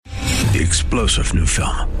The explosive new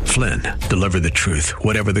film, Flynn, deliver the truth,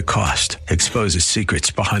 whatever the cost, exposes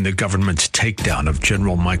secrets behind the government's takedown of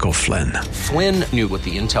General Michael Flynn. Flynn knew what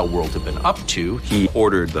the intel world had been up to. He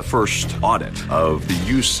ordered the first audit of the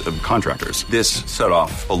use of contractors. This set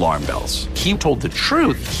off alarm bells. He told the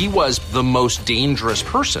truth. He was the most dangerous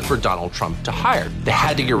person for Donald Trump to hire. They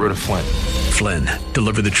had to get rid of Flynn. Flynn,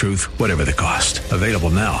 deliver the truth, whatever the cost. Available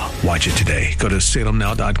now. Watch it today. Go to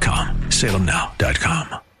salemnow.com.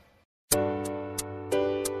 salemnow.com.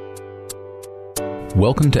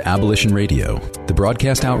 Welcome to Abolition Radio, the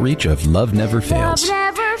broadcast outreach of Love Never Fails.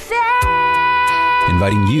 Love never fails.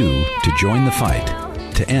 Inviting you to join the fight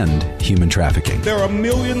to end human trafficking. There are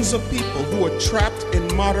millions of people who are trapped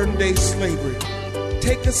in modern-day slavery.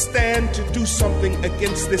 Take a stand to do something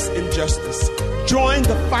against this injustice. Join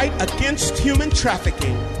the fight against human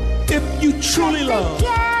trafficking. If you truly love,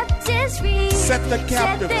 set the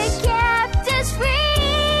captives free.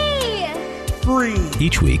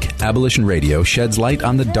 Each week, Abolition Radio sheds light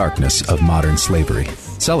on the darkness of modern slavery,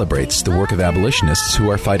 celebrates the work of abolitionists who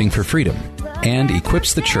are fighting for freedom, and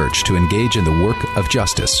equips the church to engage in the work of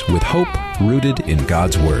justice with hope rooted in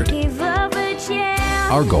God's Word.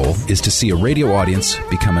 Our goal is to see a radio audience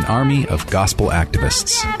become an army of gospel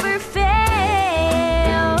activists.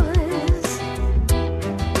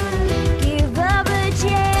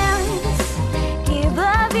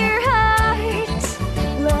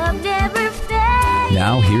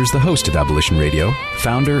 Now, here's the host of Abolition Radio,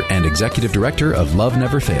 founder and executive director of Love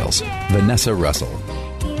Never Fails, Vanessa Russell.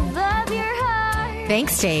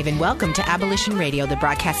 Thanks, Dave, and welcome to Abolition Radio, the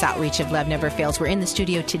broadcast outreach of Love Never Fails. We're in the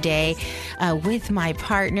studio today with my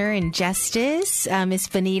partner in justice, Miss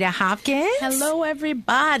Vanita Hopkins. Hello,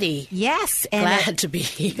 everybody. Yes. And glad to be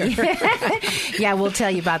here. Yeah, we'll tell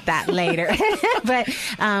you about that later. But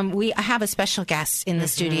we have a special guest in the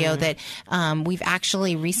studio that we've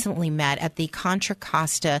actually recently met at the Contra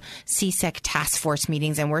Costa CSEC Task Force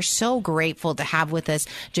meetings, and we're so grateful to have with us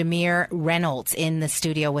Jamir Reynolds in the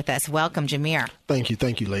studio with us. Welcome, Jamir.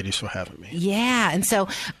 Thank you, ladies, for having me. Yeah, and so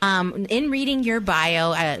in reading your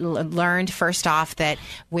bio, I learned first off that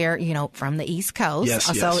we're, from the East Coast.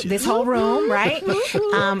 Yes. This whole room, right?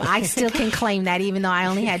 I still can claim that, even though I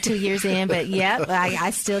only had 2 years in, but yeah,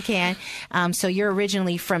 I still can. So you're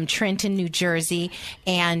originally from Trenton, New Jersey,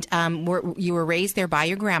 and you were raised there by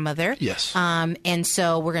your grandmother. Yes. And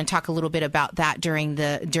so we're going to talk a little bit about that during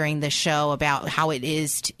the show, about how it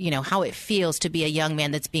is, how it feels to be a young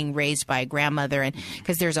man that's being raised by a grandmother. And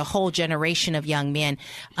because there's a whole generation of young men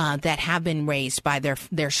that have been raised by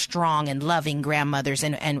their strong and loving grandmothers,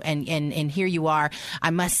 and here you are, I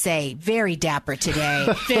must say, very dapper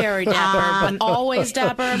today. Very dapper, but always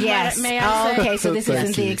dapper. Yes. May I say? Okay, so this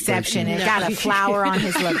isn't the exception. It got a flower on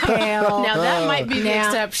his lapel. Now that might be the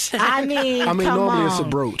exception. I mean, normally on. It's a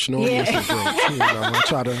brooch. I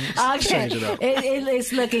try to change it up.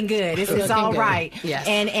 It's looking good. It's all right. Yes.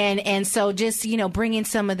 And so just bringing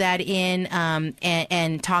some of that in.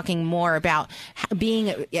 And talking more about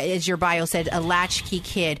being, as your bio said, a latchkey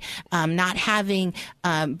kid, not having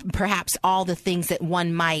perhaps all the things that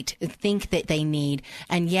one might think that they need,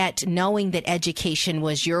 and yet knowing that education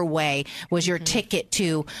was your way, was your ticket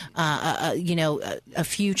to, a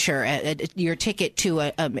future, your ticket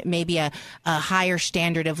to maybe a higher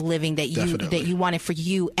standard of living that you wanted for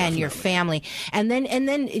you and your family, and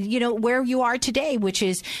then where you are today, which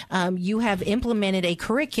is you have implemented a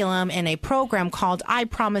curriculum and a program called I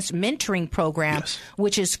Promise Mentoring Program,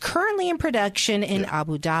 which is currently in production in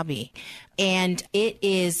Abu Dhabi. And it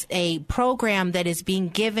is a program that is being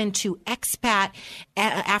given to expat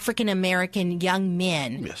African-American young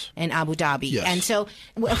men in Abu Dhabi. Yes. And so,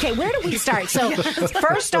 okay, where do we start? So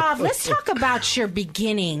first off, let's talk about your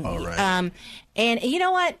beginning. All right. And you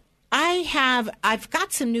know what? I've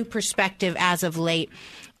got some new perspective as of late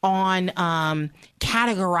on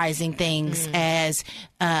categorizing things as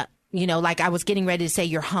like I was getting ready to say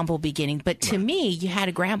your humble beginning, but to me, you had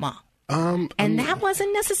a grandma. And that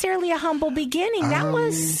wasn't necessarily a humble beginning. That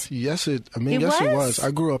was... Yes, it was.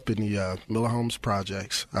 I grew up in the Miller Homes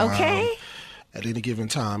projects. Okay. At any given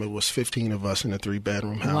time, it was 15 of us in a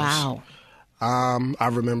 3-bedroom house. Wow. I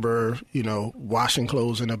remember, washing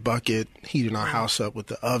clothes in a bucket, heating our house up with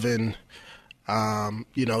the oven,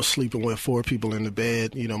 sleeping with 4 people in the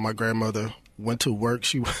bed. My grandmother went to work.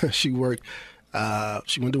 She worked.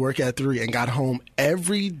 She went to work at 3 and got home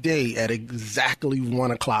every day at exactly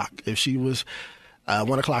 1 o'clock. If she was 1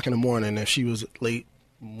 o'clock in the morning, if she was late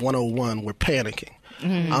 1:01, we're panicking.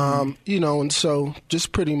 Mm-hmm. And so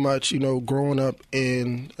just pretty much, growing up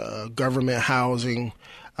in government housing,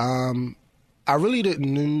 I really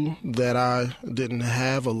didn't knew that I didn't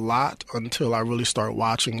have a lot until I really started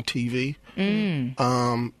watching TV.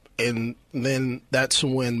 And then that's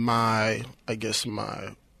when my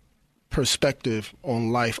perspective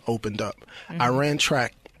on life opened up. I ran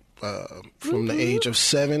track from the age of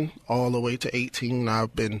 7 all the way to 18.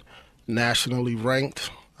 I've been nationally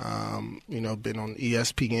ranked, been on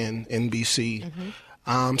ESPN, NBC.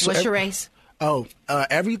 What's your race?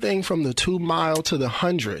 Everything from the 2 mile to the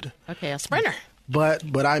 100. Okay, a sprinter.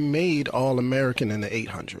 But I made All-American in the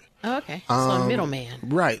 800. Oh, okay. So a middleman.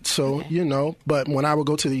 Right. So, but when I would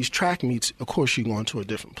go to these track meets, of course, you're going to a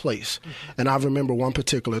different place. And I remember one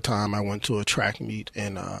particular time I went to a track meet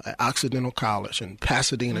at Occidental College in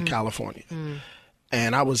Pasadena, California.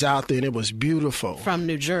 And I was out there, and it was beautiful. From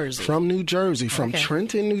New Jersey. From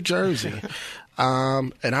Trenton, New Jersey.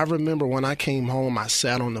 And I remember when I came home, I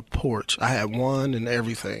sat on the porch. I had won and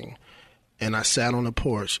everything. And I sat on the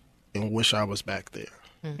porch and wish I was back there.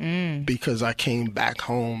 Because I came back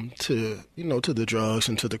home to the drugs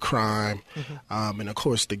and to the crime, and of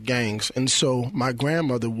course the gangs. And so my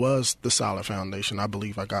grandmother was the solid foundation. I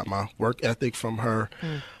believe I got my work ethic from her,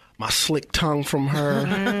 my slick tongue from her,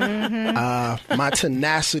 my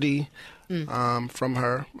tenacity from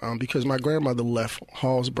her, because my grandmother left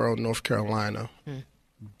Hallsborough, North Carolina,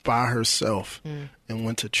 by herself and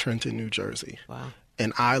went to Trenton, New Jersey. Wow.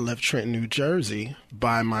 And I left Trenton, New Jersey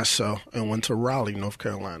by myself and went to Raleigh, North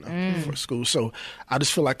Carolina for school. So I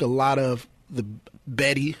just feel like a lot of the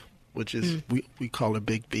Betty, which is, we call her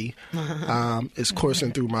Big B, is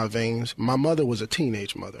coursing through my veins. My mother was a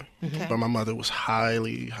teenage mother, but my mother was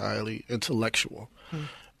highly, highly intellectual.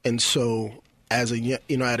 And so at a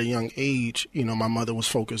young age, my mother was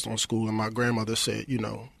focused on school, and my grandmother said,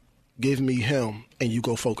 give me him and you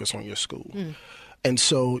go focus on your school. And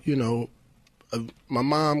so, my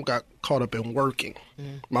mom got caught up in working.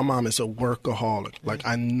 My mom is a workaholic. Like,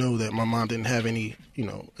 I know that my mom didn't have any,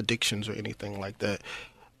 addictions or anything like that.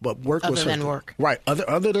 But work was her other than work. Right,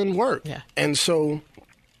 other than work. Yeah. And so,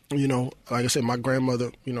 like I said, my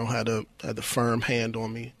grandmother, had the firm hand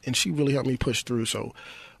on me, and she really helped me push through. So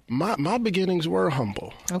my beginnings were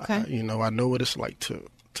humble. Okay. I know what it's like to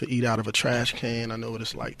eat out of a trash can. I know what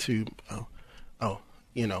it's like to,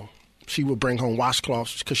 she would bring home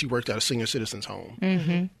washcloths because she worked at a senior citizens home.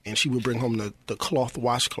 And she would bring home the cloth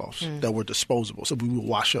washcloths that were disposable, so we would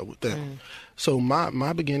wash up with them. So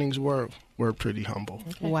my beginnings were pretty humble.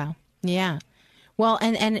 Okay. Wow. Yeah. Well,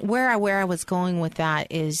 and where I was going with that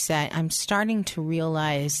is that I'm starting to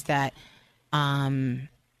realize that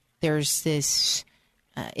there's this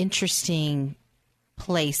interesting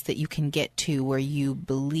place that you can get to where you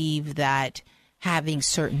believe that having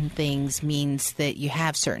certain things means that you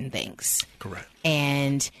have certain things. Correct.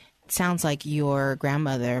 And it sounds like your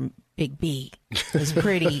grandmother, Big B, was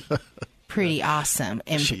pretty awesome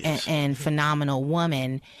and phenomenal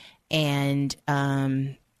woman. And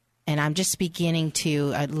I'm just beginning to,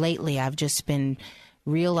 lately I've just been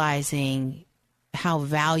realizing how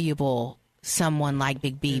valuable someone like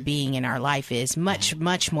Big B being in our life is. Much,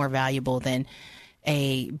 much more valuable than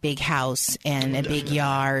a big house and a big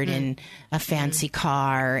yard and a fancy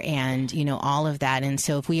car and, all of that. And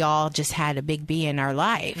so if we all just had a Big B in our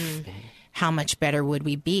life, how much better would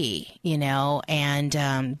we be,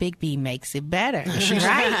 And Big B makes it better,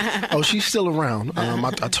 right? Oh, she's still around.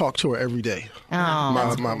 I talk to her every day.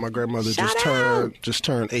 Oh, my grandmother just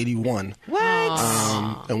turned 81.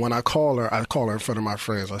 What? And when I call her in front of my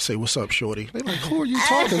friends. I say, "What's up, shorty?" They're like, "Who are you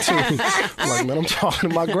talking to?" I'm like, "Man, I'm talking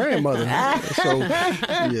to my grandmother." So,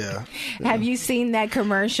 yeah. Have you seen that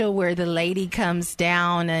commercial where the lady comes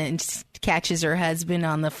down and catches her husband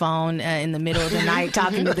on the phone in the middle of the night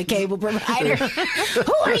talking to the cable provider?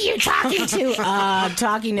 Who are you talking to? I'm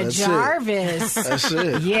talking to Jarvis. That's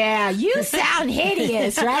it. Yeah, you sound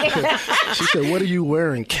hideous, right? She said, "What are you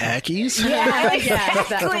wearing, khakis?" Yeah,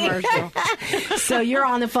 exactly. So you're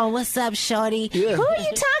on the phone. "What's up, shorty?" Yeah. Who are you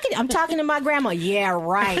talking to? "I'm talking to my grandma." "Yeah,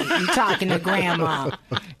 right. You're talking to grandma."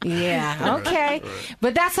 Yeah, okay. Right.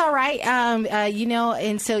 But that's all right.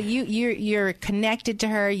 And so you're connected to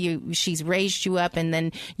her. She's raised you up, and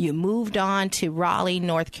then you moved on to Raleigh,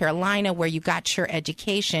 North Carolina, where you got your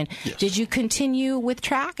education. Yes. Did you continue with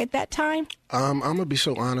track at that time? I'm gonna be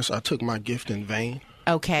so honest. I took my gift in vain.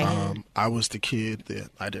 Okay. I was the kid that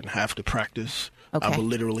I didn't have to practice. Okay. I would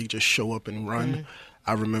literally just show up and run.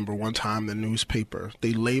 I remember one time the newspaper,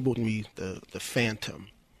 they labeled me the Phantom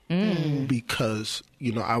because,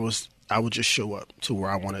 I would just show up to where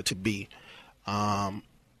I wanted to be.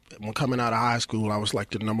 When coming out of high school, I was like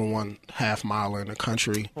the #1 half miler in the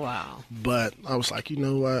country. Wow. But I was like, you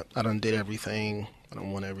know what? I done did everything. I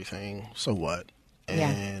done won everything. So what?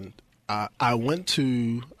 And I went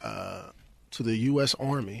to the U.S.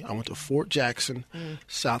 Army. I went to Fort Jackson,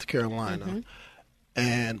 South Carolina,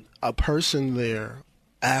 and a person there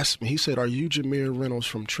asked me. He said, "Are you Jameer Reynolds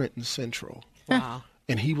from Trenton Central?" Wow.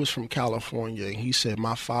 And he was from California, and he said,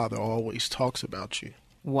 "My father always talks about you."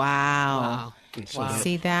 Wow. And so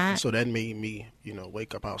See that? So that made me,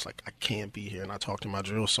 wake up. I was like, I can't be here. And I talked to my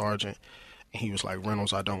drill sergeant, and he was like,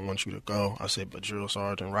 "Reynolds, I don't want you to go." I said, "But Drill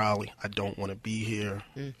Sergeant Riley, I don't want to be here."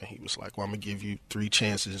 And he was like, "Well, I'm going to give you 3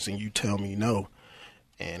 chances, and you tell me no."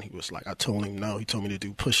 And he was like, I told him no. He told me to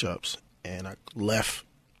do push-ups. And I left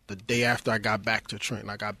the day after I got back to Trenton.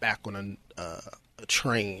 I got back on a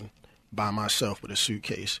train by myself with a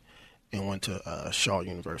suitcase and went to Shaw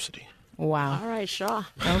University. Wow. All right, Shaw.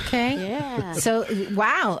 Okay. Yeah. So,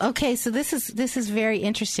 wow. Okay. So this is very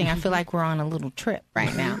interesting. I feel like we're on a little trip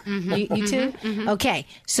right now. You too? Okay.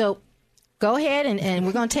 So go ahead and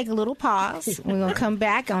we're going to take a little pause. We're going to come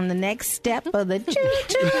back on the next step of the of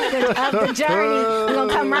the journey. We're going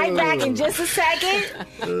to come right back in just a second.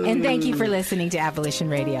 And thank you for listening to Abolition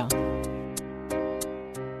Radio.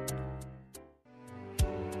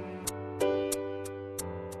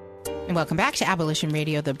 And welcome back to Abolition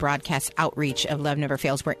Radio, the broadcast outreach of Love Never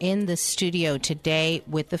Fails. We're in the studio today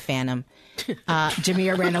with the Phantom,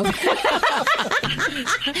 Jameer Reynolds.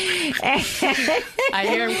 I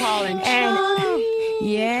hear him calling.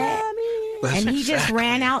 Yeah. And he just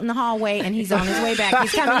ran out in the hallway, and he's on his way back.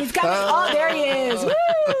 He's coming. Oh, there he is. Woo!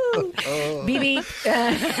 BB.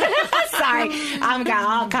 Sorry. I've got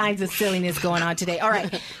all kinds of silliness going on today. All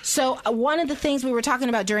right. So one of the things we were talking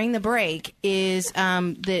about during the break is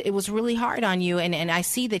that it was really hard on you, and I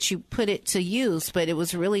see that you put it to use, but it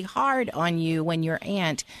was really hard on you when your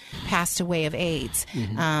aunt passed away of AIDS.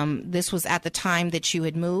 This was at the time that you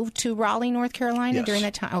had moved to Raleigh, North Carolina during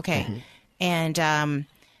that time? Okay.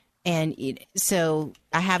 So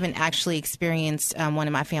I haven't actually experienced one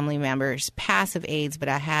of my family members pass of AIDS, but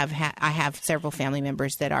I have several family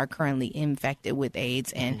members that are currently infected with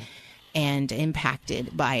AIDS and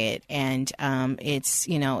impacted by it. And it's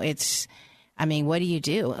what do you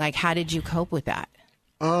do? Like, how did you cope with that?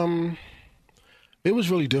 It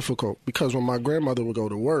was really difficult because when my grandmother would go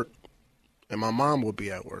to work and my mom would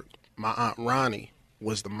be at work, my Aunt Ronnie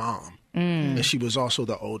was the mom, and she was also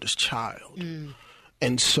the oldest child.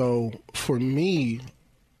 And so for me,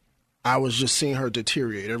 I was just seeing her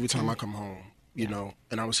deteriorate every time I come home,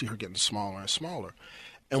 and I would see her getting smaller and smaller.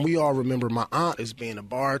 And we all remember my aunt as being a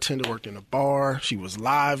bartender, worked in a bar. She was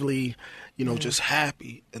lively, just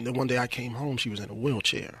happy. And then one day I came home, she was in a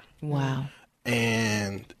wheelchair. Wow.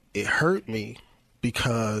 And it hurt me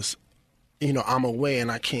because, I'm away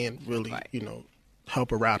and I can't really, help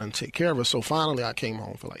her out and take care of her. So finally I came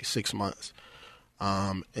home for like 6 months.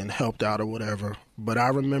 And helped out or whatever. But I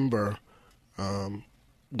remember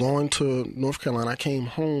going to North Carolina. I came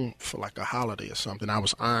home for like a holiday or something. I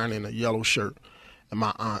was ironing a yellow shirt, and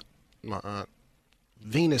my aunt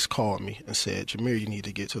Venus called me and said, "Jameer, you need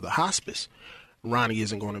to get to the hospice. Ronnie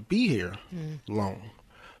isn't going to be here long."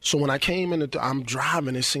 So when I came in, I'm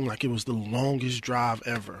driving. It seemed like it was the longest drive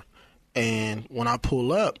ever. And when I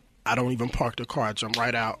pull up, I don't even park the car. I jump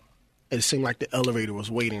right out. It seemed like the elevator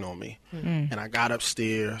was waiting on me. And I got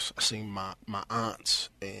upstairs. I seen my aunts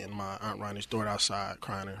and my Aunt Ronnie's daughter outside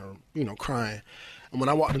crying and her, crying. And when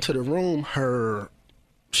I walked into the room,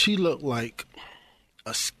 she looked like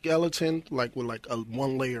a skeleton, like with like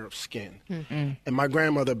one layer of skin. And my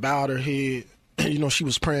grandmother bowed her head. She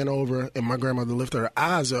was praying over her, and my grandmother lifted her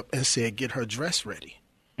eyes up and said, "Get her dress ready."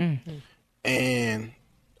 And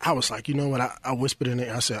I was like, you know what? I whispered in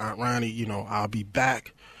there. I said, "Aunt Ronnie, I'll be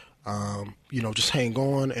back. Just hang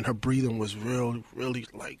on." And her breathing was really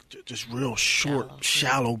like just real short,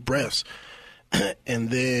 shallow breaths. And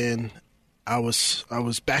then I was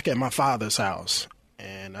back at my father's house,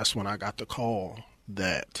 and that's when I got the call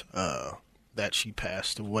that she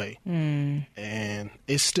passed away. And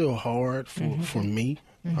it's still hard for me,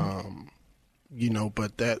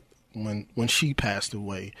 but that when she passed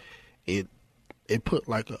away, it put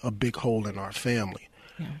like a big hole in our family.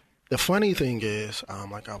 The funny thing is,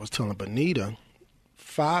 like I was telling Benita,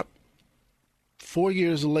 4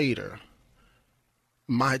 years later,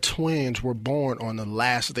 my twins were born on the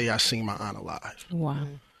last day I seen my aunt alive. Wow.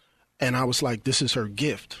 And I was like, this is her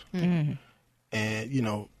gift. And,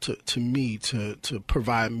 to me, to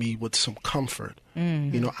provide me with some comfort.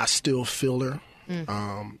 I still feel her.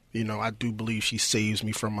 I do believe she saves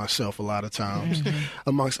me from myself a lot of times,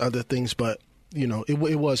 amongst other things. But,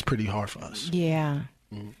 it was pretty hard for us. Yeah.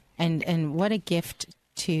 And what a gift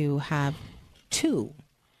to have two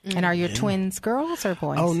And are your twins girls or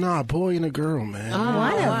boys? Oh, no, a boy and a girl, man. Oh,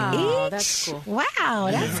 one of each? That's cool. Wow,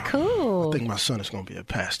 that's cool. I think my son is going to be a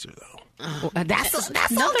pastor, though. That's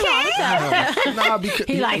Nothing wrong with that. Nah, because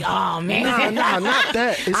He like, oh man, nah, not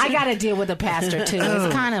that. It's I got to deal with a pastor too.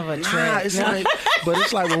 It's kind of a trip. Nah, it's like, but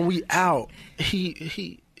it's like when we out,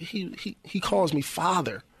 he calls me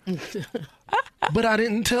father. But I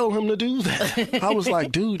didn't tell him to do that. I was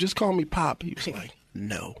like, dude, just call me Pop. He was like,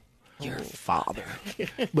 no. Your father.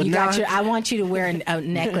 But You now, got your. I want you to wear a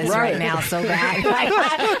necklace right now, so bad. Like,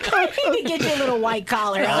 I need to get you a little white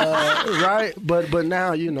collar. right? But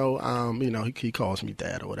now he calls me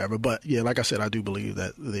dad or whatever. But yeah, like I said, I do believe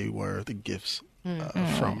that they were the gifts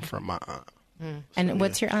from my aunt. And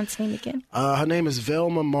what's your aunt's name again? Her name is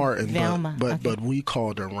Velma Martin. Velma, but we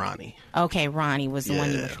called her Ronnie. Okay, Ronnie was the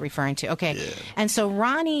one you were referring to. Okay, and so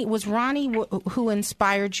Ronnie who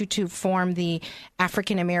inspired you to form the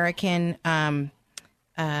African American.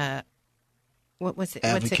 What was it?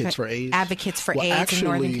 Advocates for AIDS. Advocates for AIDS in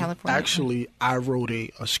Northern California. Actually, I wrote a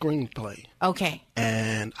screenplay. Okay.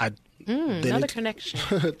 And Another connection.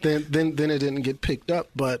 then it didn't get picked up,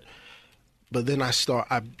 but then I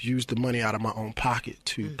used the money out of my own pocket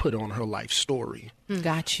to put on her life story.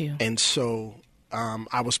 Got you. And so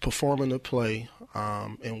I was performing the play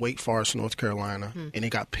in Wake Forest, North Carolina, and it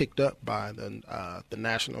got picked up by the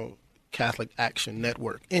National Catholic Action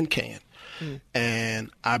Network, NCAN. And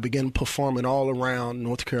I began performing all around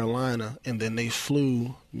North Carolina, and then they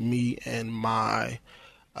flew me and my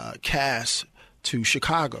cast to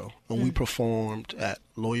Chicago, and we performed at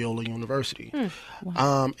Loyola University.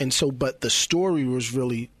 Wow. And so, but the story was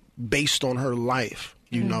really based on her life.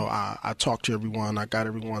 You know, I talked to everyone. I got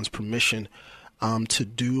everyone's permission to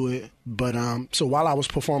do it. But so while I was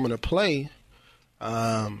performing the play,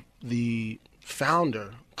 the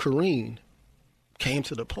founder, Corrine, came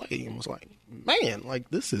to the play and was like, man, like,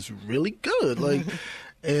 this is really good. Like,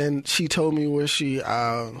 and she told me who she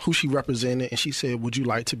represented, and she said, would you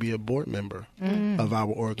like to be a board member of our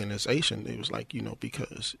organization? It was like,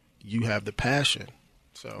 because you have the passion.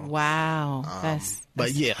 So wow.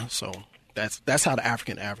 So that's how the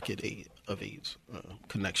African Advocate of AIDS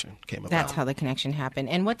connection came about. That's how the connection happened.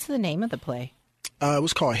 And what's the name of the play? It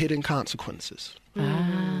was called Hidden Consequences.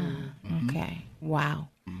 Okay. Wow.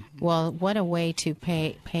 Well, what a way to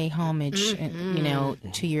pay homage,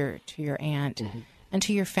 to your aunt and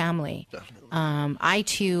to your family. Definitely. I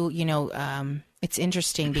too, it's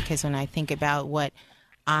interesting because when I think about what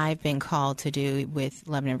I've been called to do with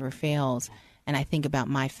Love Never Fails, and I think about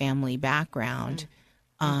my family background,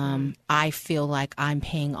 I feel like I'm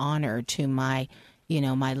paying honor to my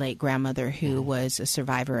late grandmother who was a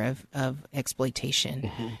survivor of exploitation.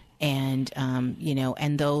 And,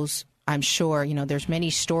 and those, I'm sure, there's many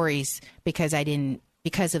stories because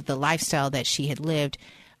of the lifestyle that she had lived,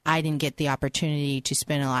 I didn't get the opportunity to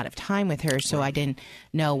spend a lot of time with her. So I didn't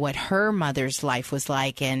know what her mother's life was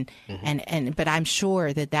like. But I'm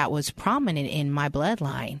sure that was prominent in my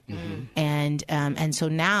bloodline. And so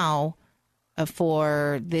now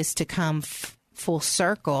for this to come full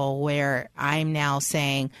circle where I'm now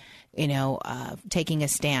saying, taking a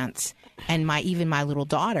stance. And my little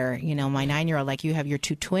daughter, my 9-year-old, like you have your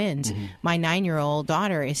two twins, my 9-year-old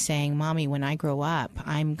daughter is saying, Mommy, when I grow up,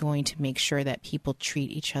 I'm going to make sure that people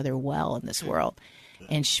treat each other well in this world.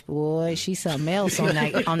 And she's something else on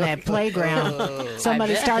that playground.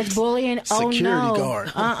 Somebody starts bullying. Security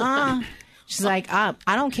guard. She's like, I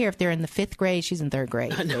don't care if they're in the 5th grade. She's in 3rd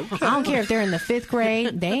grade. I don't care if they're in the 5th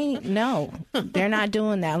grade. They're not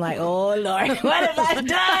doing that. I'm like, oh, Lord, what have I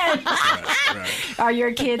done? Right. Are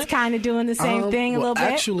your kids kind of doing the same thing a little bit?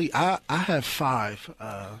 Actually, I have 5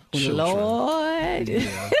 children. Lord.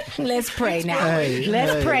 Yeah. Let's pray now.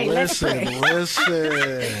 Let's pray. Listen.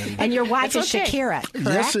 And your wife is Shakira, correct?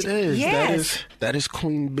 Yes, it is. Yes. That is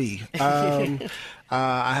Queen B.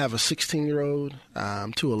 I have a 16-year-old,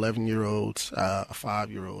 2 11-year-olds, a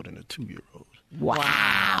 5-year-old, and a 2-year-old.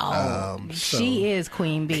 Wow. So, she is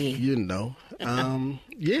Queen B.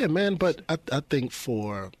 Yeah, man. But I think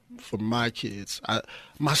for my kids,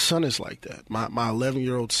 my son is like that. My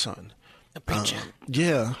 11-year-old son. A preacher.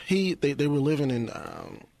 They were living in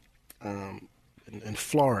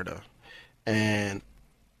Florida, and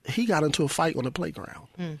he got into a fight on the playground.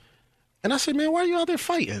 And I said, man, why are you out there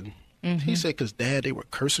fighting? He said, because, Dad, they were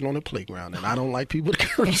cursing on the playground, and I don't like people to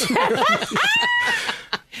curse.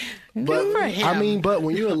 But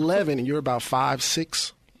when you're 11 and you're about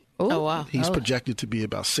 5'6", oh wow, he's projected to be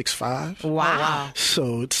about 6'5". Wow.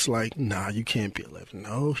 So it's like, nah, you can't be 11.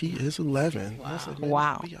 No, he is 11. Wow. I said, man,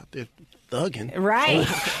 wow. be out there thugging. Right.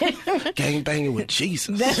 Gang banging with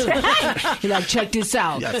Jesus. That's right. You're like, check this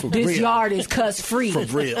out. Yeah, for this real. yard is cuss free. For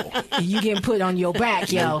real. You getting put on your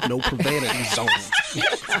back, yo. No profanity zone.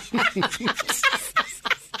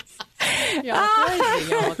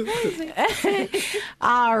 Y'all crazy.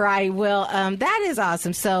 All right. Well, that is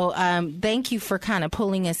awesome. So thank you for kind of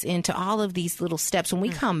pulling us into all of these little steps. When we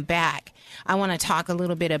come back, I want to talk a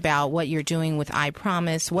little bit about what you're doing with I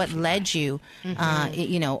Promise, what led you,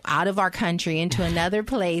 out of our country into another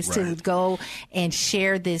place to go and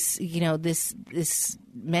share this, this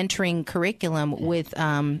mentoring curriculum with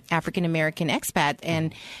African American expat,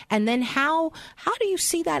 and then how do you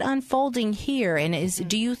see that unfolding here? And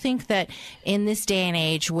do you think that in this day and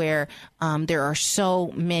age where there are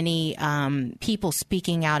so many people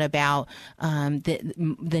speaking out about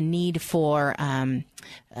the need for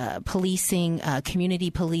policing, community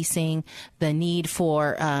policing, the need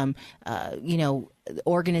for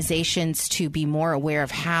organizations to be more aware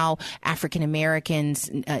of how African Americans,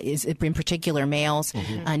 in particular males,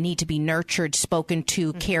 need to be nurtured, spoken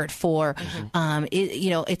to, cared for.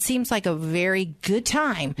 It seems like a very good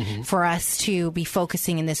time for us to be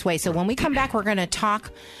focusing in this way. So when we come back, we're going to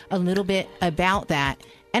talk a little bit about that.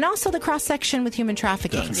 And also the cross-section with human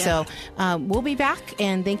trafficking. Definitely. So we'll be back,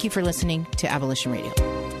 and thank you for listening to Abolition Radio.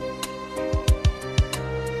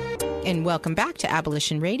 And welcome back to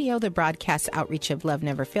Abolition Radio, the broadcast outreach of Love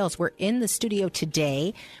Never Fails. We're in the studio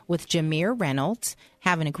today with Jameer Reynolds,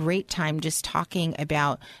 having a great time just talking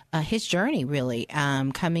about his journey, really,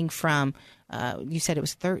 coming from, you said it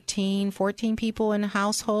was 13, 14 people in the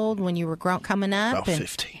household when you were coming up? About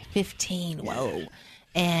 15. 15, whoa. Yeah.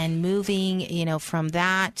 And moving, from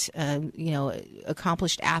that,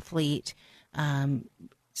 accomplished athlete,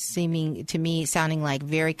 sounding like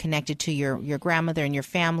very connected to your grandmother and your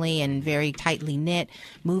family and very tightly knit,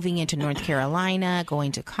 moving into North Carolina,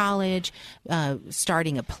 going to college,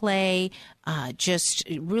 starting a play, just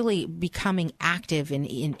really becoming active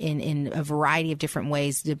in a variety of different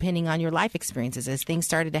ways, depending on your life experiences. As things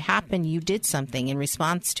started to happen, you did something in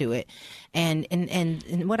response to it. And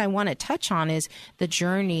what I want to touch on is the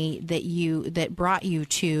journey that brought you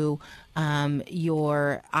to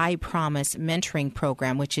your I Promise mentoring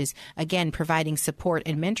program, which is, again, providing support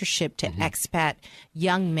and mentorship to expat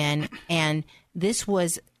young men. And this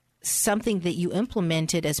was something that you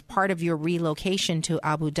implemented as part of your relocation to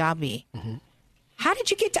Abu Dhabi. How did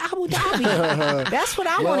you get to Abu Dhabi? That's what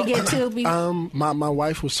I want to get to. My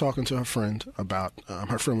wife was talking to her friend about,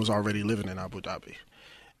 her friend was already living in Abu Dhabi.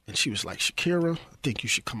 And she was like, Shakira, I think you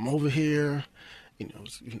should come over here.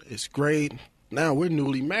 It's great. Now we're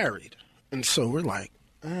newly married. And so we're like,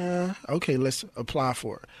 okay, let's apply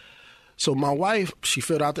for it. So my wife, she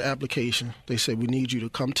filled out the application. They said, we need you to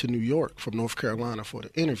come to New York from North Carolina for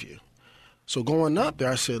the interview. So going up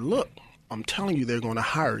there, I said, look, I'm telling you, they're going to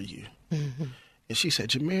hire you. And she said,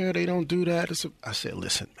 Jameer, they don't do that. I said,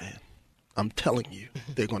 listen, man, I'm telling you,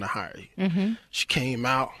 they're going to hire you. She came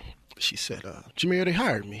out. She said, Jameer, they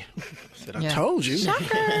hired me. I said, I told you.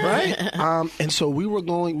 Right? And so we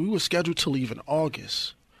were scheduled to leave in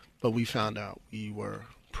August, but we found out we were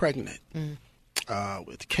pregnant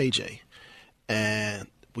with KJ. And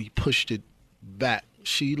we pushed it back.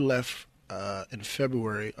 She left in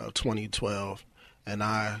February of 2012, and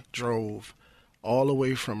I drove all the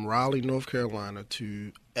way from Raleigh, North Carolina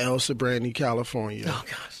to El Sobrante, California. Oh,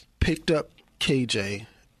 gosh. Picked up KJ,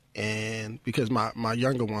 and because my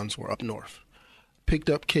younger ones were up north. Picked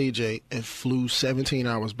up KJ and flew 17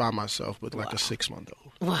 hours by myself with like a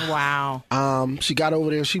 6-month-old. Wow. She got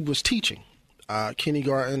over there. She was teaching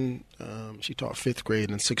kindergarten. She taught 5th grade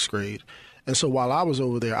and 6th grade. And so while I was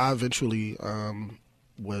over there, I eventually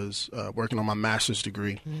was working on my master's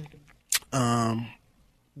degree.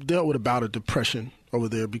 Dealt with about a depression over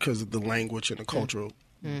there because of the language and the cultural,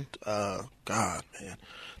 the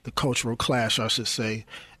cultural clash, I should say.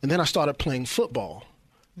 And then I started playing football.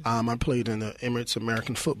 I played in the Emirates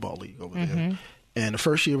American Football League over there. And the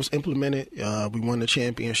first year was implemented. We won the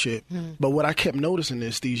championship. But what I kept noticing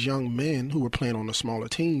is these young men who were playing on the smaller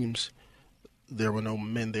teams, there were no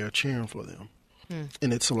men there cheering for them.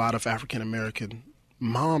 And it's a lot of African-American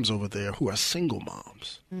moms over there who are single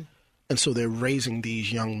moms. And so they're raising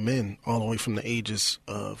these young men all the way from the ages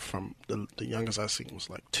of, from the youngest I seen was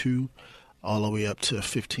like 2 all the way up to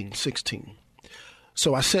 15, 16.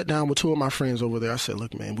 So I sat down with 2 of my friends over there. I said,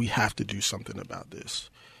 look, man, we have to do something about this.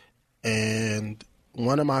 And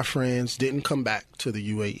one of my friends didn't come back to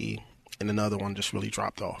the UAE, and another one just really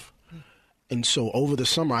dropped off. And so over the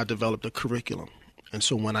summer, I developed a curriculum. And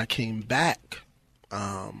so when I came back,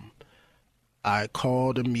 I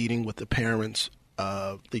called a meeting with the parents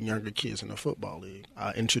of the younger kids in the football league.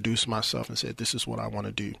 I introduced myself and said, this is what I want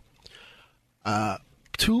to do.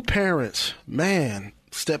 2 parents, man,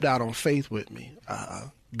 stepped out on faith with me.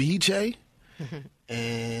 BJ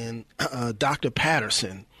and Dr.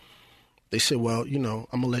 Patterson. They said, well, I'm going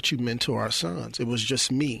to let you mentor our sons. It was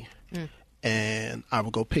just me. And I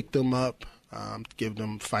would go pick them up, give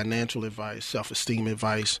them financial advice, self-esteem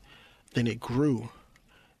advice. Then it grew.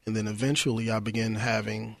 And then eventually I began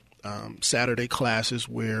having Saturday classes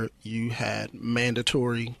where you had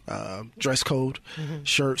mandatory dress code,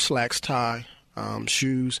 shirt, slacks, tie,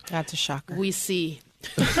 shoes. That's a shocker. We see.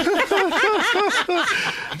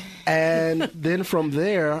 And then from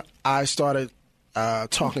there, I started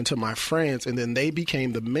talking to my friends, and then they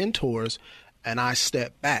became the mentors, and I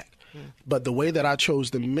stepped back. But the way that I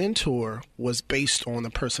chose the mentor was based on the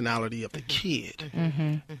personality of the kid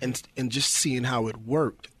and just seeing how it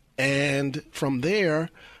worked. And from there,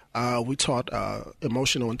 we taught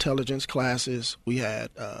emotional intelligence classes. We had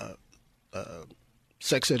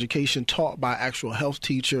sex education taught by actual health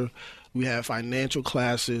teacher. We had financial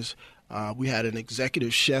classes. We had an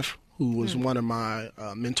executive chef who was one of my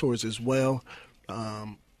mentors as well.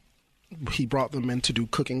 He brought them in to do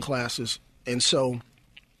cooking classes. And so,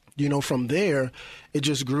 from there, it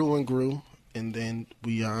just grew and grew. And then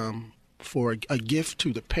we, for a gift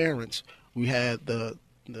to the parents, we had the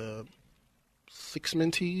 6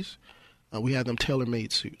 mentees. We had them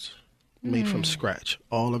tailor-made suits made from scratch.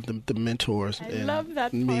 All of them, the mentors. I love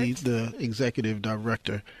that me, part. the executive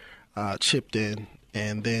director, chipped in.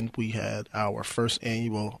 And then we had our first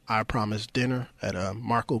annual I Promise dinner at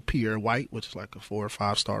Marco Pierre White, which is like a 4- or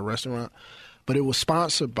 5-star restaurant. But it was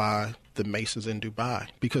sponsored by the Masons in Dubai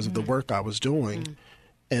because of the work I was doing.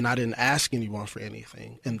 And I didn't ask anyone for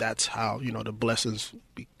anything. And that's how, the blessings,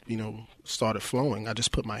 started flowing. I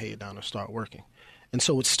just put my head down and start working. And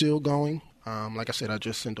so it's still going. Like I said, I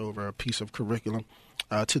just sent over a piece of curriculum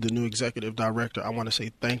to the new executive director. I want to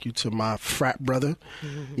say thank you to my frat brother,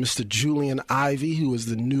 Mr. Julian Ivey, who is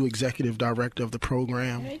the new executive director of the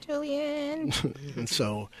program. Hey, Julian. And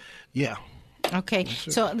so, yeah. Okay,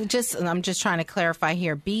 so I'm just trying to clarify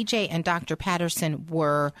here. BJ and Dr. Patterson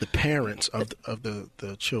were the parents of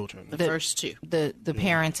the children. The first 2. The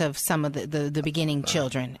parents of some of the beginning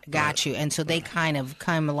children. Got you. And so they kind of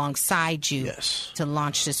come alongside you to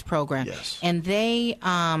launch this program. Yes. And they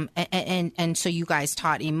and so you guys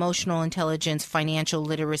taught emotional intelligence, financial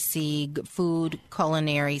literacy, food,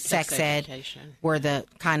 culinary, sex ed were the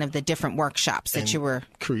kind of the different workshops that you were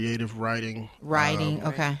creative writing.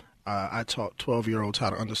 Okay. I taught 12-year-olds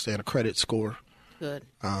how to understand a credit score. Good.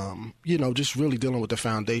 Just really dealing with the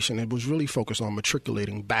foundation. It was really focused on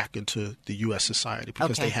matriculating back into the U.S. society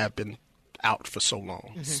because they have been out for so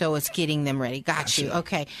long. So it's getting them ready. Got you.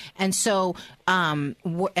 Okay. And so,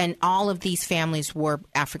 and all of these families were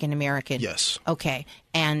African American. Yes. Okay.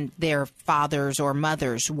 And their fathers or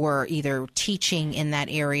mothers were either teaching in that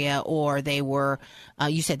area or they were,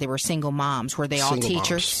 you said they were single moms. Were they all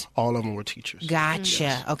teachers? Moms. All of them were teachers. Gotcha.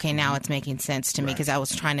 Yes. Okay. Now it's making sense to me because I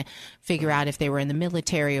was trying to figure out if they were in the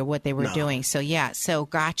military or what they were doing. So, yeah. So,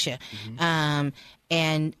 gotcha. And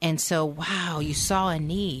so, wow, you saw a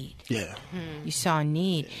need. Yeah. You saw a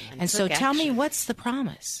need. And so tell me, what's the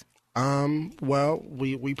promise? Well,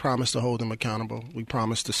 we promise to hold them accountable. We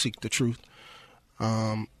promise to seek the truth.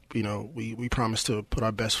 We promise to put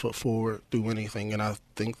our best foot forward, do anything. And I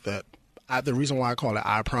think that the reason why I call it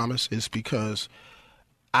I Promise is because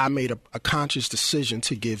I made a conscious decision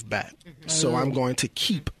to give back. So I'm going to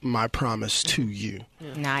keep my promise to you.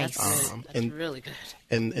 Nice. That's really good.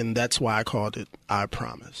 And that's why I called it I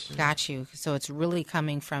Promise. Got you. So it's really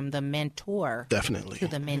coming from the mentor definitely to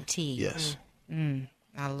the mentee. Yes.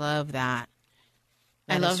 I love that.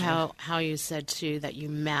 I love how you said, too, that you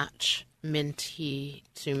match mentee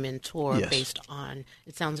to mentor based on,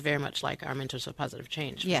 it sounds very much like our Mentors for Positive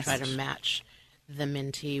Change. Yes. We try to match the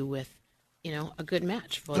mentee with, a good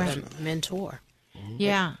match for the mentor.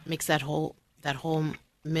 Yeah. It makes that whole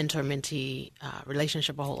mentor-mentee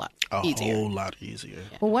relationship a whole lot easier. A whole lot easier.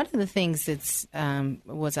 Yeah. Well, one of the things that's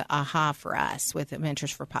was an aha for us with the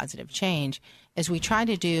Mentors for Positive Change is we try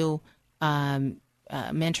to do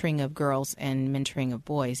mentoring of girls and mentoring of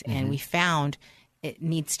boys, and we found it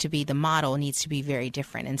needs to be, the model needs to be very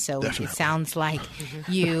different. And so Definitely. it sounds like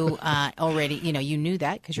you already, you knew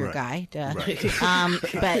that because you're a guy. Duh. Right.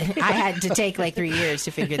 But I had to take like 3 years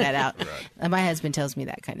to figure that out. Right. My husband tells me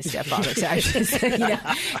that kind of stuff all the time.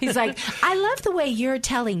 He's like, I love the way you're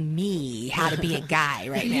telling me how to be a guy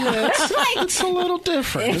right now. Yeah, it's a little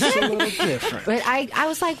different. But I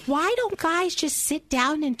was like, why don't guys just sit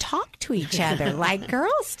down and talk to each other like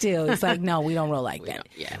girls do? It's like, no, we don't roll like that.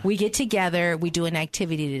 Yeah. We get together, we do an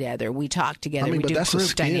activity together, we talk together, we do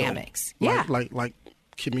group dynamics. Like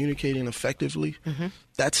communicating effectively,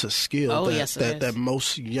 that's a skill that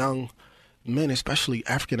most young men, especially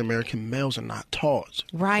African American males, are not taught.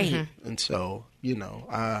 Right. And so,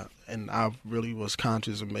 I really was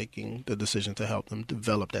conscious of making the decision to help them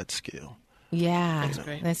develop that skill. Yeah,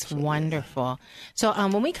 that's wonderful. So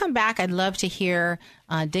when we come back, I'd love to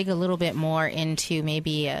dig a little bit more into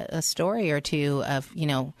maybe a story or two of,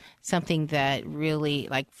 something that really,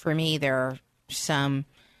 like for me, there are some,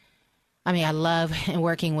 I love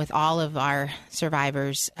working with all of our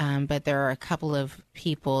survivors, but there are a couple of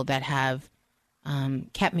people that have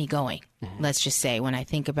kept me going, let's just say, when I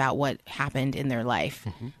think about what happened in their life.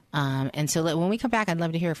 And so when we come back, I'd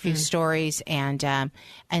love to hear a few stories and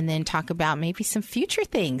then talk about maybe some future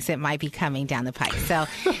things that might be coming down the pike. So,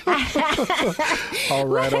 all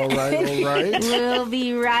right. We'll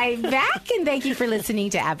be right back. And thank you for listening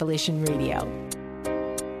to Abolition Radio.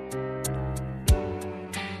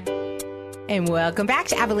 And welcome back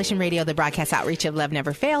to Abolition Radio, the broadcast outreach of Love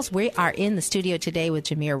Never Fails. We are in the studio today with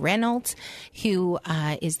Jamere Reynolds, who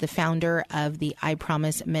is the founder of the I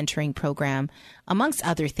Promise Mentoring Program, amongst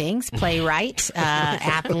other things, playwright,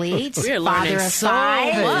 athlete, father of so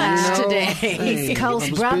 5 much today. East Coast I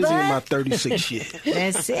was brother. busy in my 36 years.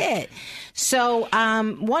 That's it. So,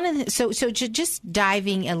 just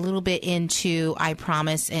diving a little bit into I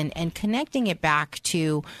Promise and connecting it back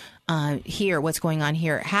to what's going on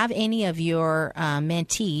here. Have any of your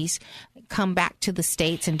mentees come back to the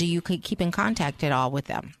States, and do you keep in contact at all with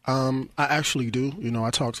them? I actually do. I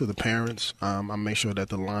talk to the parents. I make sure that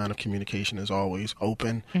the line of communication is always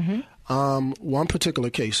open. One particular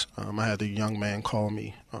case, I had a young man call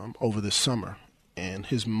me over the summer, and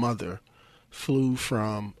his mother flew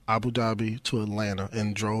from Abu Dhabi to Atlanta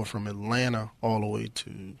and drove from Atlanta all the way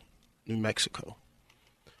to New Mexico.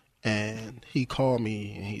 And he called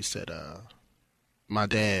me and he said, my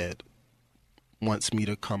dad wants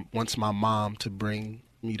my mom to bring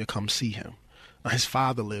me to come see him. Now, his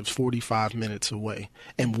father lives 45 minutes away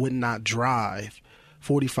and would not drive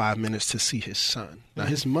 45 minutes to see his son. Now,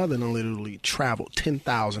 his mother literally traveled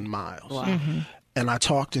 10,000 miles. Wow. And I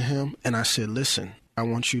talked to him and I said, listen, I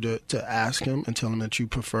want you to ask him and tell him that you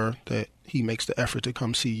prefer that he makes the effort to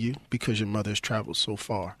come see you because your mother has traveled so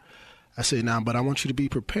far. I said, but I want you to be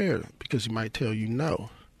prepared because he might tell you no.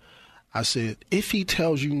 I said, if he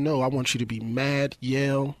tells you no, I want you to be mad,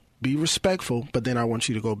 yell, be respectful, but then I want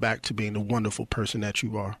you to go back to being the wonderful person that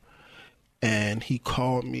you are. And he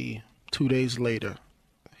called me 2 days later.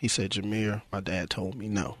 He said, Jamere, my dad told me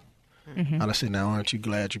no. And I said, now aren't you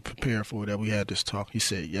glad you prepared for that? We had this talk. He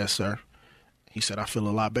said, yes, sir. He said, I feel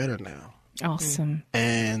a lot better now. Awesome.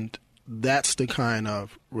 And that's the kind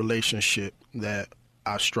of relationship that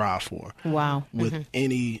I strive for. Wow. With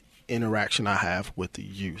any interaction I have with the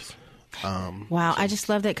youth. Wow. I just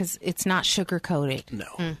love that because it's not sugar-coated.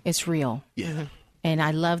 No. It's real. Yeah. And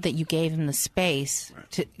I love that you gave him the space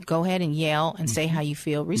to go ahead and yell and say how you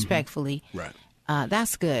feel respectfully. Right.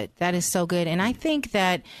 That's good. That is so good. And I think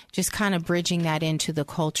that just kind of bridging that into the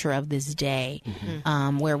culture of this day,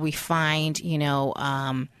 where we find,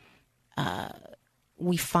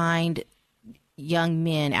 we find young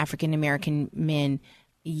men, African-American men,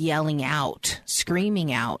 yelling out,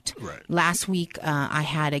 screaming out. Right. Last week, I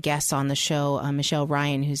had a guest on the show, Michelle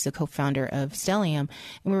Ryan, who's the co-founder of Stellium, and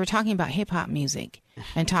we were talking about hip-hop music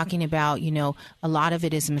and talking about, a lot of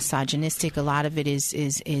it is misogynistic, a lot of it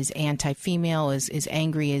is anti-female, is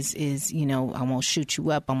angry, is I'm going to shoot you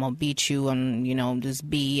up, I'm going to beat you, and, just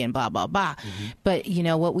be, and blah, blah, blah. But,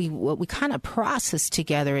 what we kind of process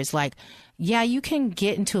together is like, yeah, you can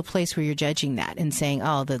get into a place where you're judging that and saying,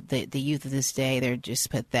 oh, the youth of this day, they're just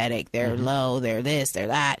pathetic. They're low. They're this, they're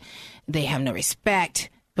that. They have no respect.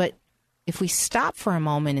 But if we stop for a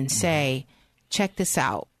moment and say, check this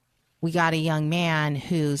out. We got a young man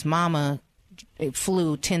whose mama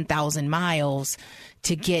flew 10,000 miles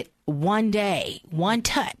to get one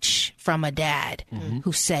touch from a dad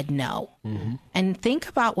who said no. And think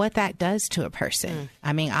about what that does to a person.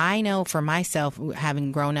 I mean, I know for myself,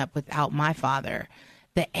 having grown up without my father,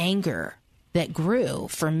 the anger that grew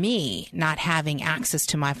for me, not having access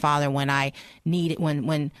to my father when I needed,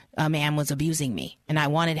 when a man was abusing me. And I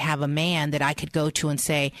wanted to have a man that I could go to and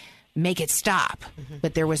say, make it stop.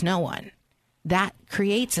 But there was no one. That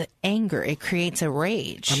creates anger. It creates a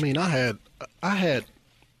rage. I mean, I had,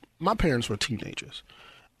 my parents were teenagers.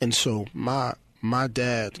 And so my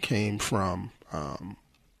dad came from,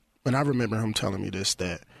 and I remember him telling me this,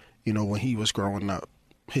 that, you know, when he was growing up,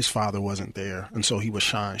 his father wasn't there. And so he would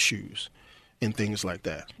shine shoes and things like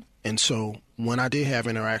that. And so when I did have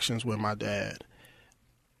interactions with my dad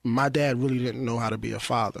really didn't know how to be a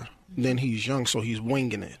father. Then he's young, so he's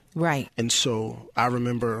winging it. Right. And so I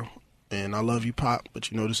remember, and I love you, Pop, but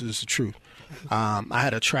you know this is the truth. I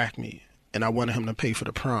had a track meet, and I wanted him to pay for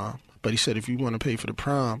the prom. But he said, if you want to pay for the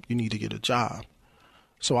prom, you need to get a job.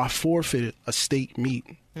 So I forfeited a state meet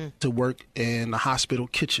to work in the hospital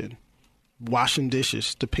kitchen, washing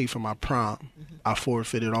dishes to pay for my prom. I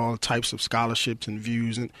forfeited all types of scholarships and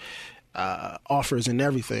views and offers and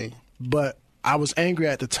everything. But I was angry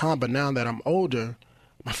at the time, but now that I'm older,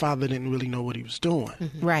 my father didn't really know what he was doing.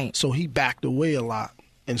 Right. So he backed away a lot.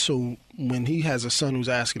 And so when he has a son who's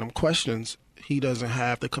asking him questions, he doesn't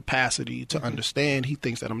have the capacity to understand. He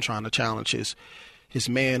thinks that I'm trying to challenge his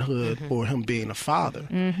manhood or him being a father.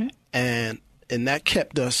 And that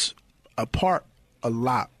kept us apart a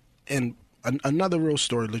lot. And another real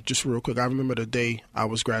story, just real quick. I remember the day I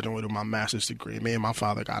was graduating with my master's degree. Me and my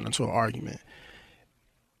father got into an argument.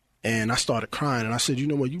 And I started crying. And I said, you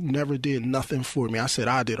know what? You never did nothing for me. I said,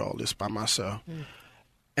 I did all this by myself.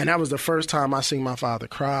 And that was the first time I seen my father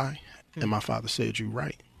cry. And my father said, you're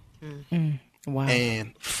right. Wow.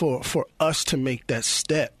 And for us to make that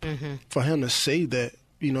step, for him to say that,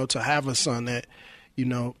 you know, to have a son that, you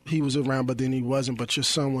know, he was around, but then he wasn't. But your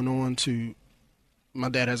son went on to, my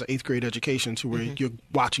dad has an 8th grade education to where you're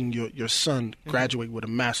watching your son graduate with a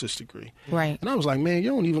master's degree. Right. And I was like, man,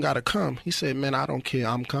 you don't even got to come. He said, man, I don't care.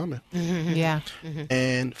 I'm coming. Yeah.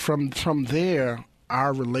 And from there,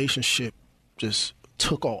 our relationship just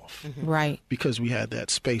took off. Right. Because we had that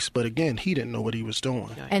space. But again, he didn't know what he was doing.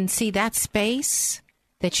 And see, that space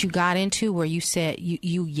that you got into where you said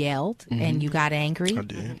you yelled and you got angry. I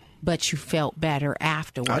did. But you felt better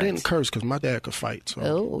afterwards. I didn't curse because my dad could fight. So.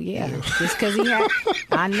 Oh yeah, just because he had.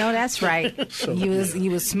 I know that's right. So, you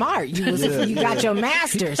was smart. You got your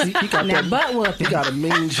masters. He got that butt whooping. He got a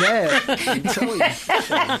mean jab. I'm telling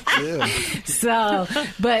you. So,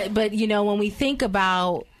 but you know, when we think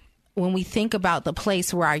about the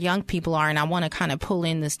place where our young people are, and I want to kind of pull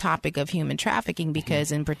in this topic of human trafficking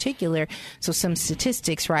because in particular, so some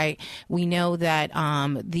statistics, right? We know that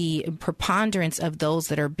the preponderance of those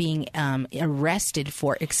that are being arrested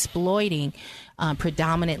for exploiting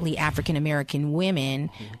predominantly African-American women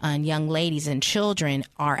and young ladies and children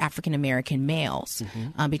are African-American males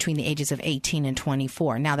between the ages of 18 and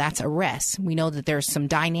 24. Now, that's arrests. We know that there's some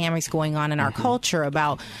dynamics going on in our culture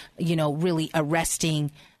about, you know, really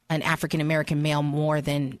arresting an African-American male more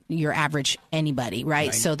than your average anybody,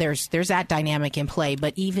 right? So there's that dynamic in play.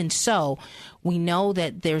 But even so, we know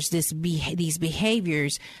that there's these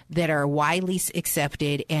behaviors that are widely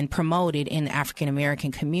accepted and promoted in the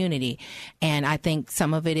African-American community. And I think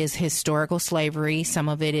some of it is historical slavery. Some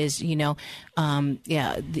of it is, you know,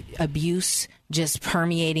 the abuse just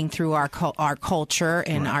permeating through our culture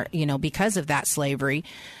and our, you know, because of that slavery.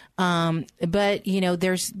 But, you know,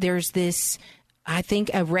 there's this, I think,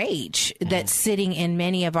 a rage that's sitting in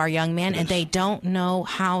many of our young men, and they don't know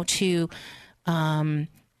how to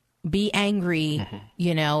be angry,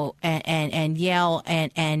 you know, and yell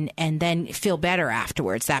and then feel better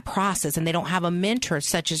afterwards, that process. And they don't have a mentor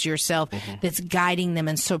such as yourself that's guiding them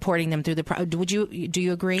and supporting them through the process. Do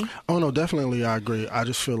you agree? Oh, no, definitely I agree. I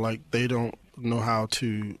just feel like they don't know how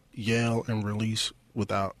to yell and release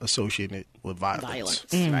without associating it with violence.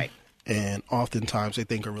 Right. And oftentimes they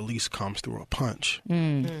think a release comes through a punch.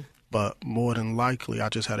 But more than likely, I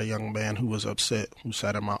just had a young man who was upset, who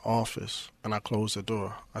sat in my office, and I closed the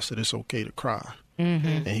door. I said, it's okay to cry.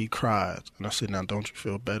 And he cried. And I said, now, don't you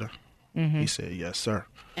feel better? He said, yes, sir.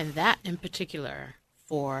 And that in particular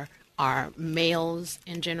for our males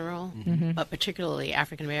in general, but particularly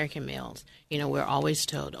African-American males, you know, we're always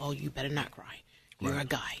told, oh, you better not cry. You're a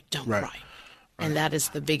guy. Don't cry. And that is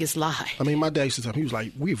the biggest lie. I mean, my dad used to tell me, he was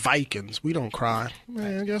like, we Vikings. We don't cry.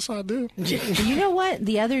 Man, I guess I do. You know what?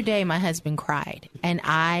 The other day, my husband cried, and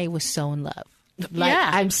I was so in love. Like, Yeah.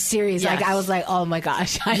 I'm serious. Yes. Like, I was like, oh my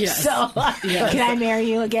gosh, I'm Yes. so, can I marry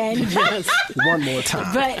you again? Yes. One more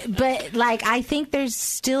time. But like, I think there's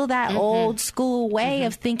still that old school way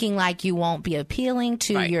of thinking, like, you won't be appealing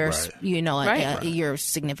to Right. your, Right. you know, your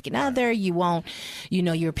significant other. You won't, you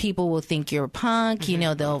know, your people will think you're a punk. You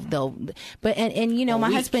know, they'll, but, and you know, my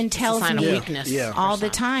weak. husband It's a tells sign me of weakness. Yeah. all the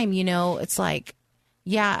time, you know, it's like,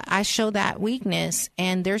 yeah, I show that weakness,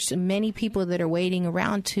 and there's many people that are waiting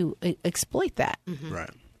around to exploit that,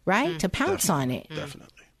 right? To pounce on it.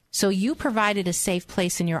 Definitely. So you provided a safe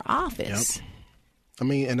place in your office. Yep. I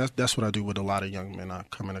mean, and that's what I do with a lot of young men I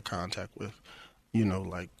come into contact with. You know,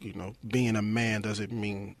 like, you know, being a man doesn't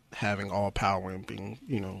mean having all power, and being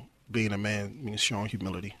a man means showing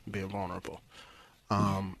humility, being vulnerable.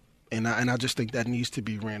 And I just think that needs to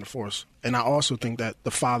be reinforced. And I also think that the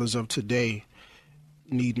fathers of today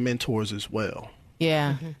need mentors as well,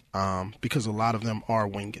 Yeah. because a lot of them are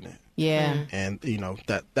winging it. Yeah. And, you know,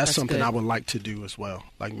 that's something good. I would like to do as well,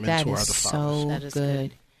 like That mentor is other fathers. so That is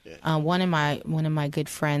good. One of my good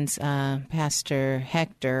friends, Pastor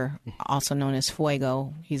Hector, also known as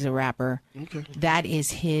Fuego, he's a rapper. Okay. That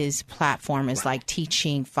is his platform, is like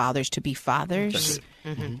teaching fathers to be fathers.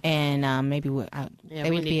 And maybe it we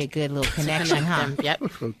would be need a good little to connection, connect huh? them. Yep.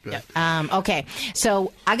 Okay. Okay,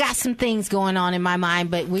 so I got some things going on in my mind,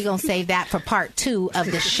 but we're going to save that for part 2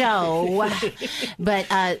 of the show. But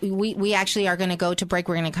we actually are going to go to break.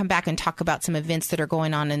 We're going to come back and talk about some events that are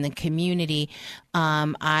going on in the community.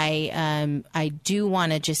 I do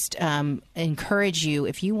want to just encourage you,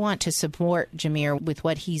 if you want to support Jameer with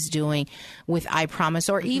what he's doing with I Promise,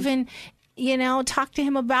 or even, you know, talk to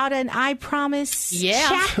him about an I Promise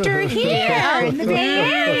chapter here in the Bay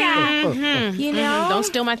Area. You know, Don't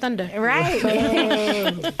steal my thunder. right?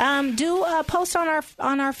 Do a post on our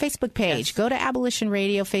Facebook page. Yes. Go to Abolition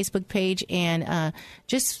Radio Facebook page and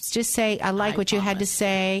just say I like what you had to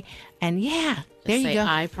say, and there you Say, go.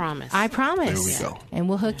 I promise. I promise. There we go. And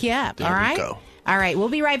we'll hook you up. There all we right. go. All right. We'll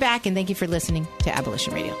be right back, and thank you for listening to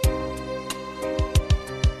Abolition Radio.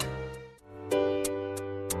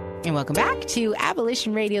 And welcome back to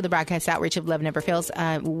Abolition Radio, the broadcast outreach of Love Never Fails.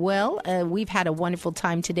 We've had a wonderful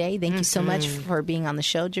time today. Thank you so much for being on the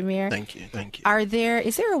show, Jameer. Thank you.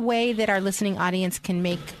 Is there a way that our listening audience can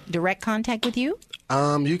make direct contact with you?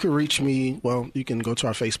 You can reach me. Well, you can go to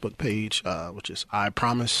our Facebook page, which is I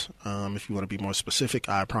Promise. If you want to be more specific,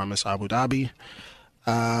 I Promise Abu Dhabi.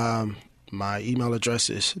 My email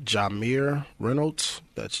address is Jameer Reynolds.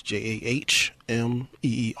 That's JAHMEER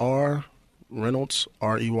Reynolds,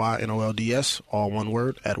 REYNOLDS, all one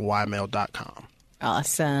word, at ymail.com.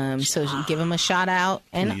 Awesome. So give them a shout out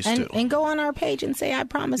and go on our page and say I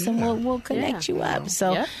promise, and we'll connect you up.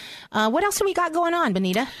 So what else do we got going on,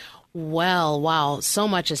 Benita? Well, wow, so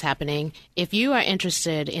much is happening. If you are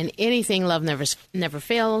interested in anything Love Never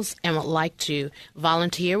Fails and would like to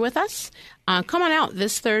volunteer with us, come on out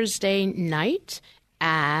this Thursday night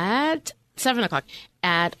at 7 o'clock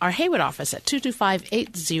at our Haywood office at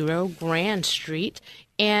 22580 Grand Street,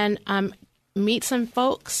 and meet some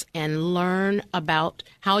folks and learn about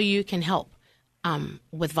how you can help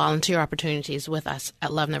with volunteer opportunities with us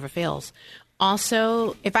at Love Never Fails.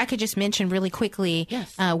 Also, if I could just mention really quickly,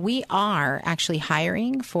 yes. We are actually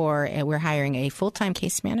hiring a full-time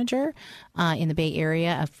case manager in the Bay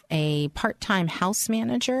Area, a part-time house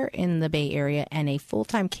manager in the Bay Area, and a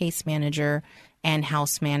full-time case manager and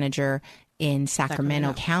house manager in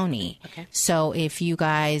Sacramento County. Okay. So if you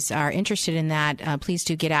guys are interested in that, please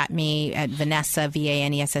do get at me at Vanessa,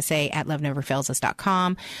 VANESSA, at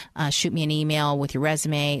loveneverfailsus.com. Shoot me an email with your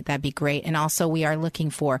resume. That'd be great. And also, we are looking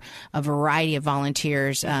for a variety of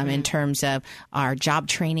volunteers in terms of our job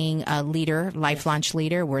training leader, Life Launch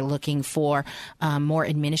leader. We're looking for more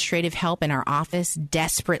administrative help in our office.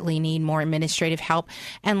 Desperately need more administrative help.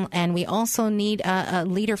 And we also need a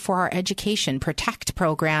leader for our education Protect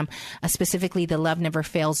program, specifically the Love Never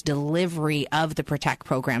Fails delivery of the Protect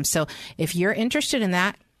program. So if you're interested in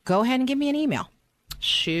that, go ahead and give me an email.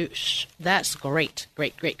 Shoot, that's great.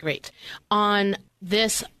 On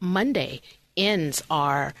this Monday ends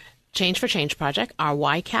our Change for Change project, our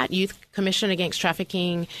YCAT, Youth Commission Against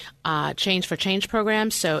Trafficking Change for Change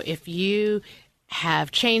program. So if you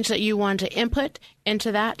have change that you want to input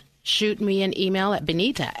into that, shoot me an email at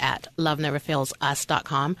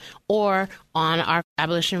benita@loveneverfailsus.com, or on our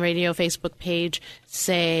Abolition Radio Facebook page,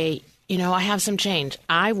 say, I have some change.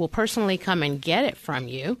 I will personally come and get it from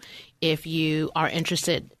you if you are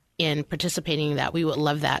interested in participating in that. We would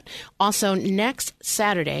love that. Also, next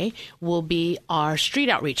Saturday will be our street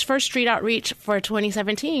outreach, first street outreach for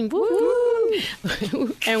 2017. Woo!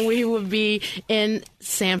 And we will be in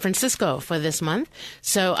San Francisco for this month.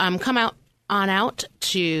 So come out on out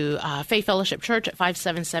to Faith Fellowship Church at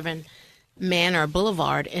 577 Manor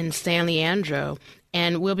Boulevard in San Leandro.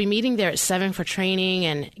 And we'll be meeting there at 7 for training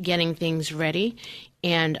and getting things ready.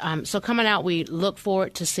 And so coming out, we look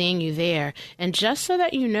forward to seeing you there. And just so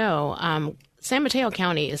that you know, San Mateo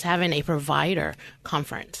County is having a provider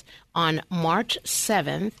conference on March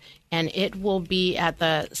 7th, and it will be at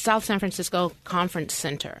the South San Francisco Conference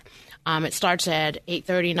Center. It starts at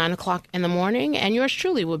 8:30, 9 o'clock in the morning, and yours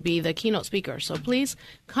truly will be the keynote speaker. So please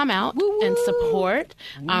come out and support.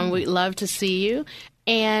 We'd love to see you.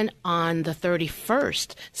 And on the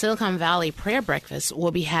 31st, Silicon Valley Prayer Breakfast will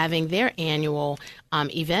be having their annual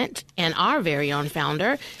event, and our very own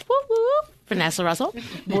founder, Vanessa Russell,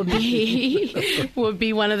 will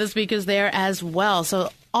be one of the speakers there as well. So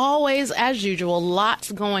always, as usual,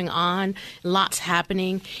 lots going on, lots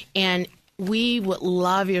happening, and we would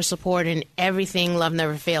love your support in everything Love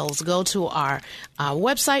Never Fails. Go to our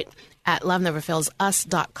website at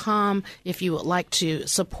loveneverfailsus.com if you would like to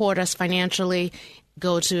support us financially.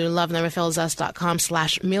 Go to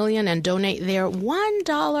loveneverfailsus.com/million and donate there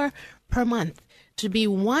 $1 per month to be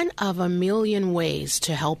one of a million ways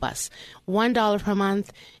to help us. $1 per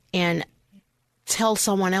month, and tell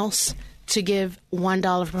someone else to give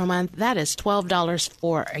 $1 per month. That is $12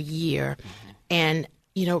 for a year. And,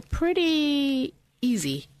 pretty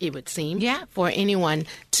easy, it would seem, for anyone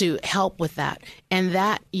to help with that. And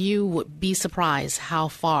that you would be surprised how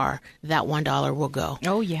far that $1 will go.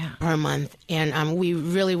 Oh, yeah. Per month. And we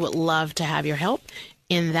really would love to have your help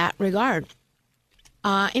in that regard.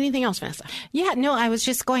 Anything else, Vanessa? Yeah, no, I was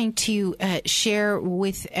just going to share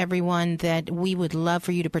with everyone that we would love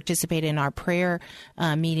for you to participate in our prayer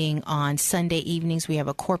meeting on Sunday evenings. We have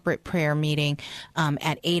a corporate prayer meeting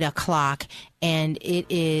at 8 o'clock. And it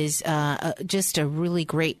is just a really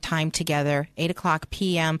great time together, 8 o'clock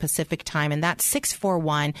p.m. Pacific time. And that's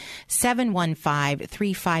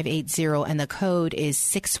 641-715-3580. And the code is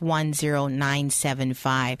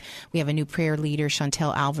 610975. We have a new prayer leader,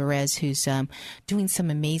 Chantel Alvarez, who's doing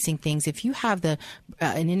some amazing things. If you have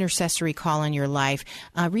an intercessory call in your life,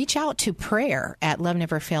 reach out to prayer at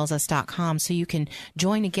loveneverfailsus.com so you can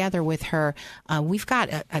join together with her. We've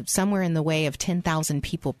got somewhere in the way of 10,000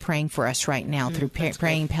 people praying for us right now through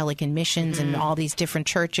Praying Pelican Missions and all these different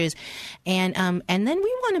churches. And then we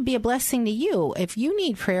want to be a blessing to you. If you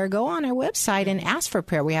need prayer, go on our website and ask for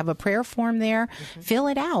prayer. We have a prayer form there. Fill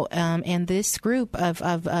it out. And this group of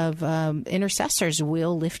intercessors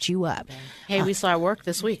will lift you up. Hey, we saw work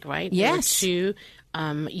this week, right? Yes. There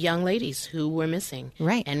were 2 young ladies who were missing.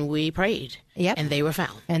 Right. And we prayed. Yep. And they were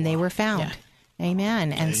found. Yeah.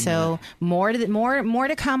 Amen. And so more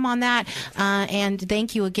to come on that. And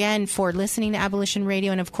thank you again for listening to Abolition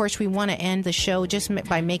Radio. And of course, we want to end the show just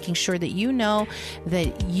by making sure that you know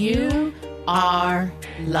that you are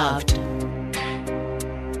loved.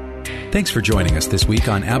 Thanks for joining us this week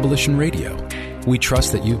on Abolition Radio. We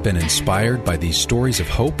trust that you've been inspired by these stories of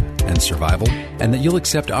hope and survival, and that you'll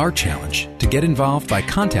accept our challenge to get involved by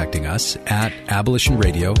contacting us at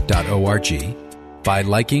abolitionradio.org, by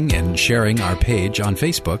liking and sharing our page on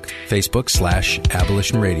Facebook,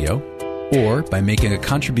 Facebook/Abolition Radio, or by making a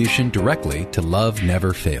contribution directly to Love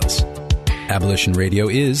Never Fails. Abolition Radio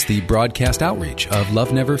is the broadcast outreach of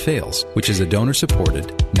Love Never Fails, which is a donor-supported,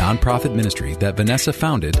 nonprofit ministry that Vanessa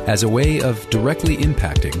founded as a way of directly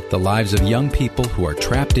impacting the lives of young people who are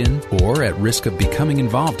trapped in or at risk of becoming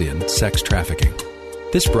involved in sex trafficking.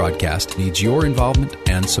 This broadcast needs your involvement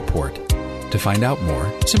and support. To find out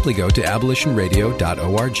more, simply go to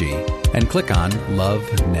abolitionradio.org and click on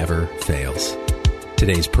Love Never Fails.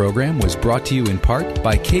 Today's program was brought to you in part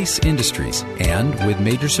by Case Industries and with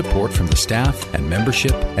major support from the staff and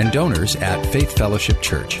membership and donors at Faith Fellowship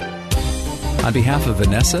Church. On behalf of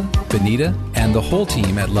Vanessa, Benita, and the whole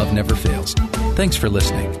team at Love Never Fails, thanks for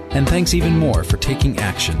listening, and thanks even more for taking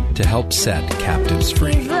action to help set captives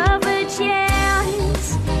free. Give love a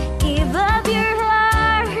chance, give up your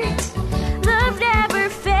heart, love never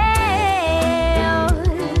fails.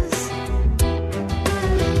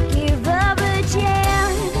 Give up a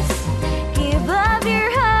chance, give up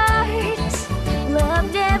your heart,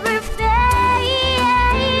 love never fails.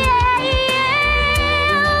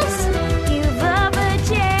 Give up a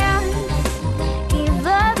chance, give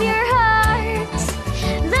up your heart,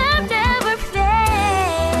 love never fails.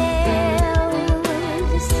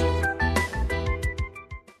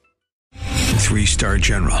 3-star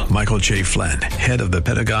General Michael J. Flynn, head of the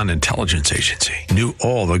Pentagon Intelligence Agency, knew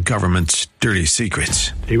all the government's dirty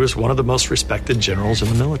secrets. He was one of the most respected generals in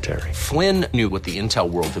the military. Flynn knew what the intel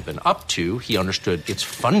world had been up to. He understood its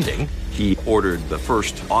funding. He ordered the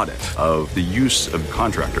first audit of the use of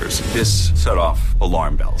contractors. This set off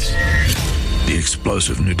alarm bells. The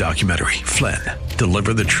explosive new documentary, Flynn,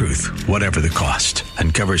 Deliver the Truth, Whatever the Cost,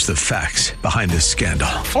 uncovers the facts behind this scandal.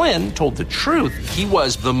 Flynn told the truth. He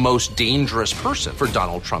was the most dangerous person for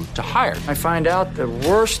Donald Trump to hire. I find out the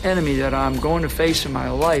worst enemy that I'm going to face in my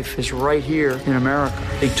life is right here in America.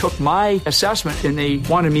 They took my assessment and they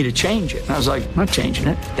wanted me to change it. And I was like, I'm not changing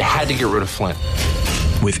it. They had to get rid of Flynn.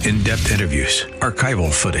 With in-depth interviews,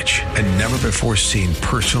 archival footage, and never-before-seen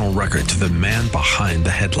personal records of the man behind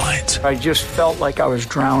the headlines. I just felt like I was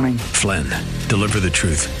drowning. Flynn, Deliver the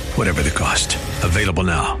Truth, Whatever the Cost. Available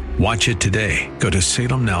now. Watch it today. Go to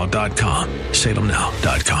salemnow.com.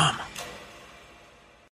 salemnow.com.